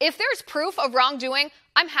administration. If there's proof of wrongdoing,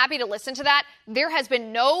 I'm happy to listen to that. There has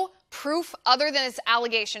been no proof other than this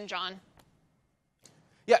allegation, John.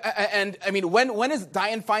 Yeah, and I mean, when is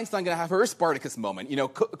Dianne Feinstein going to have her Spartacus moment? You know,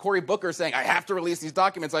 Cory Booker saying, I have to release these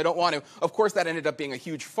documents, I don't want to. Of course, that ended up being a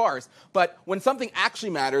huge farce. But when something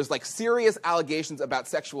actually matters, like serious allegations about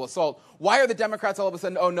sexual assault, why are the Democrats all of a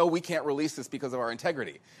sudden, oh, no, we can't release this because of our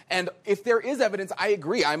integrity? And if there is evidence, I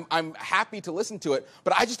agree. I'm happy to listen to it.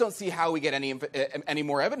 But I just don't see how we get any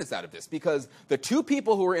more evidence out of this, because the two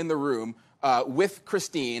people who were in the room with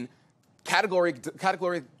Christine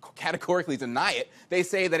categorically deny it. They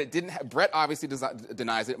say that it didn't. Brett obviously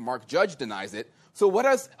denies it. Mark Judge denies it. So what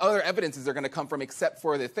other evidence is there going to come from except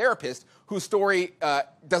for the therapist whose story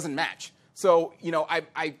doesn't match? So, you know,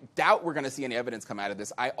 I doubt we're going to see any evidence come out of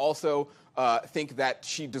this. I also think that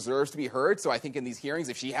she deserves to be heard. So I think in these hearings,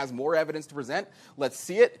 if she has more evidence to present, let's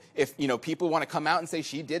see it. If, you know, people want to come out and say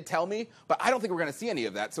she did tell me, but I don't think we're going to see any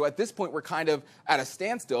of that. So at this point, we're kind of at a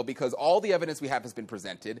standstill because all the evidence we have has been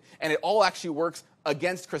presented, and it all actually works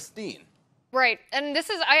against Christine. Right. And this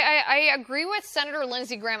is, I agree with Senator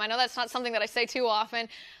Lindsey Graham. I know that's not something that I say too often.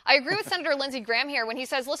 I agree with Senator Lindsey Graham here when he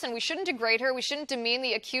says, listen, we shouldn't degrade her. We shouldn't demean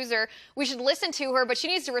the accuser. We should listen to her, but she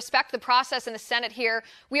needs to respect the process in the Senate here.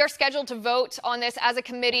 We are scheduled to vote on this as a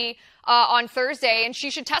committee on Thursday, and she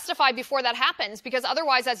should testify before that happens, because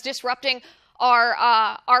otherwise that's disrupting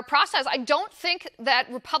our process. I don't think that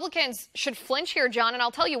Republicans should flinch here, John, and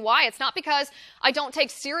I'll tell you why. It's not because I don't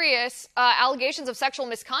take serious allegations of sexual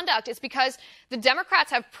misconduct. It's because the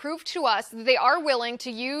Democrats have proved to us that they are willing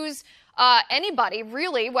to use anybody,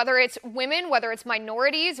 really, whether it's women, whether it's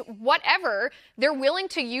minorities, whatever. They're willing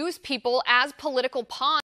to use people as political pawns.